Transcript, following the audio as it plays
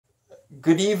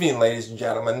Good evening, ladies and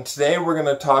gentlemen. Today we're going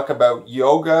to talk about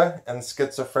yoga and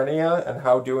schizophrenia and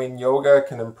how doing yoga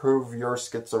can improve your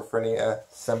schizophrenia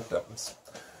symptoms.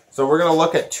 So we're going to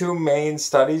look at two main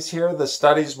studies here. The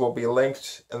studies will be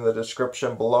linked in the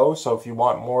description below, so if you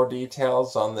want more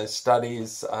details on the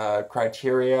studies'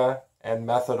 criteria and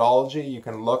methodology, you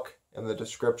can look in the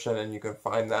description and you can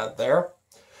find that there.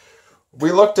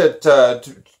 We looked at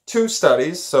two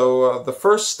studies. So the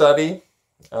first study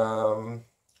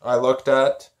I looked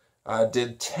at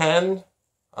did 10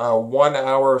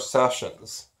 one-hour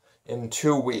sessions in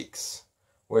 2 weeks,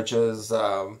 which is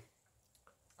a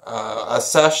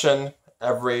session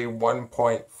every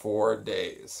 1.4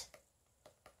 days.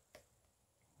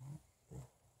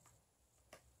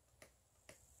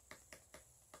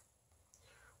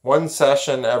 One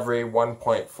session every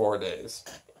 1.4 days.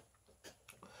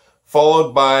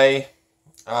 Followed by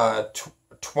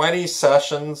 20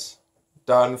 sessions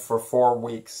done for 4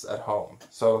 weeks at home.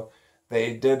 So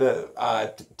they did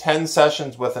 10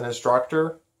 sessions with an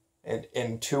instructor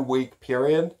in 2-week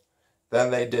period.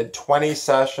 Then they did 20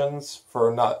 sessions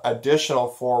for an additional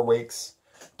 4 weeks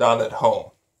done at home.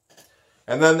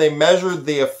 And then they measured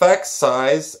the effect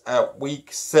size at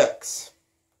week 6.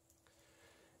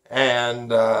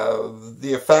 And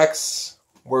the effects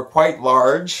were quite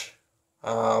large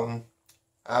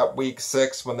at week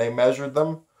 6 when they measured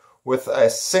them, with a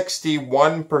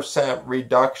 61%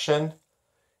 reduction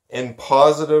in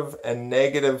positive and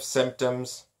negative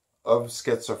symptoms of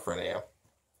schizophrenia.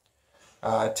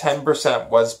 10%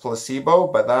 was placebo,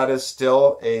 but that is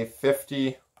still a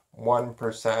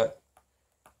 51%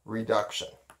 reduction.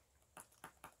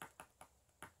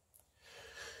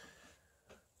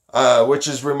 Which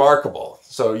is remarkable.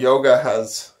 So yoga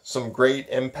has some great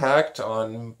impact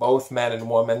on both men and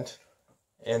women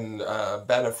in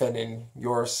benefiting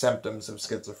your symptoms of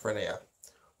schizophrenia.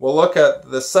 We'll look at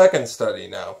the second study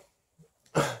now.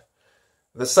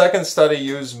 The second study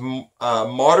used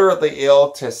moderately ill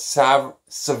to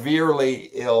severely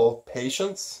ill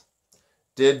patients.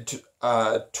 Did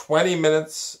 20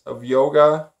 minutes of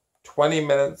yoga, 20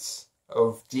 minutes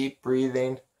of deep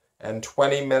breathing, and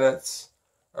 20 minutes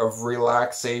of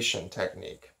relaxation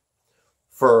technique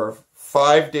for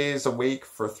 5 days a week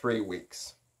for 3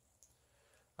 weeks.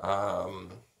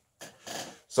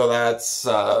 So that's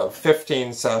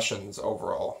 15 sessions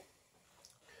overall.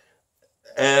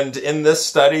 And in this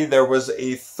study, there was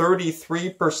a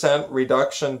 33%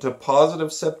 reduction to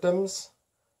positive symptoms,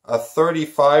 a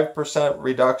 35%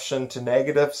 reduction to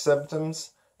negative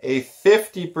symptoms, a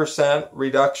 50%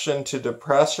 reduction to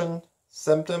depression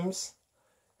symptoms,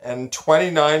 and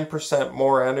 29%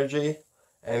 more energy,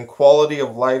 and quality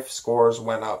of life scores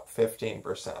went up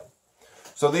 15%.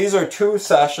 So these are 2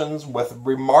 sessions with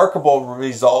remarkable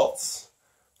results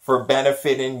for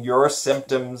benefiting your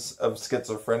symptoms of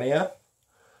schizophrenia.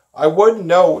 I would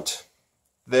note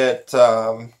that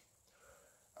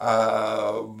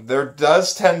there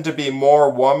does tend to be more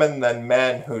women than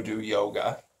men who do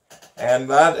yoga. And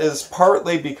that is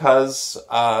partly because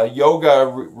yoga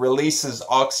releases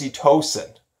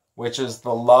oxytocin, which is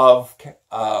the love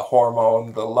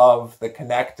hormone, the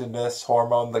connectedness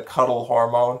hormone, the cuddle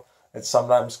hormone. It's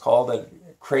sometimes called.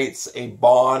 It creates a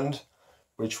bond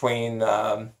between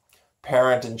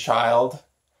parent and child,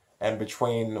 and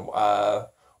between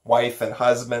wife and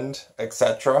husband,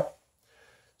 etc.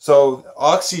 So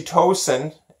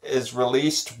oxytocin is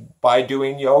released by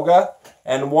doing yoga,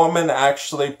 and women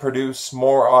actually produce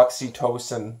more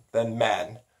oxytocin than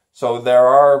men. So there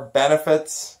are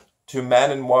benefits to men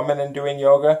and women in doing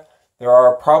yoga. There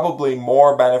are probably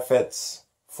more benefits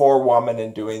for women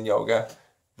in doing yoga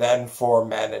than for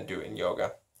men in doing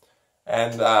yoga.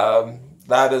 And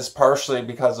that is partially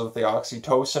because of the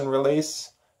oxytocin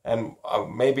release, and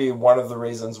maybe one of the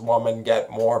reasons women get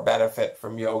more benefit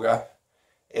from yoga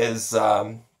is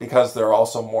because they're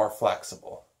also more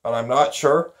flexible. But I'm not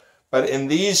sure. But in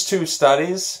these 2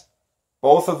 studies,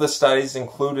 both of the studies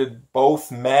included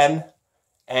both men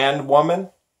and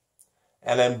women,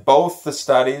 and in both the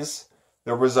studies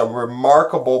there was a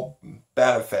remarkable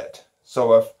benefit.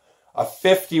 So if a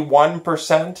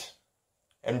 51%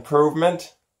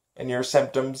 improvement in your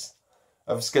symptoms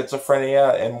of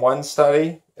schizophrenia in one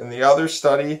study. In the other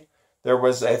study, there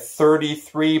was a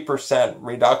 33%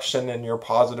 reduction in your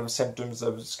positive symptoms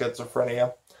of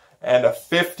schizophrenia and a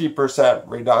 50%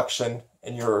 reduction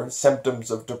in your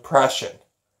symptoms of depression,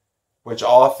 which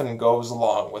often goes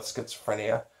along with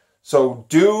schizophrenia. So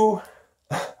do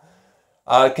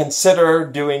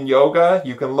consider doing yoga.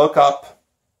 You can look up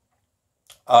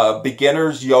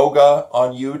beginner's yoga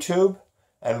on YouTube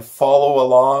and follow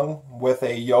along with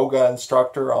a yoga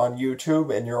instructor on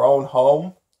YouTube in your own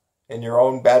home in your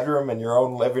own bedroom, in your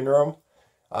own living room.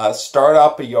 Start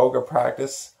up a yoga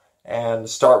practice and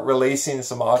start releasing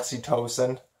some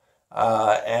oxytocin.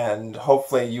 And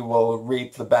hopefully you will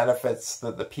reap the benefits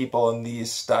that the people in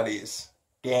these studies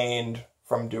gained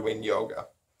from doing yoga.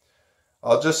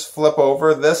 I'll just flip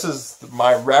over. This is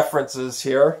my references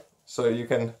here, so you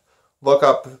can look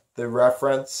up the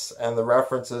reference, and the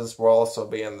references will also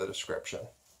be in the description.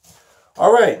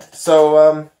 All right,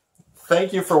 so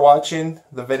thank you for watching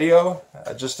the video.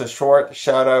 Just a short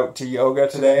shout out to yoga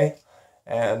today,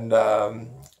 and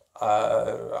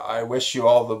I wish you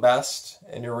all the best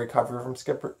in your recovery from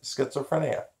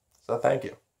schizophrenia. So thank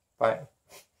you. Bye.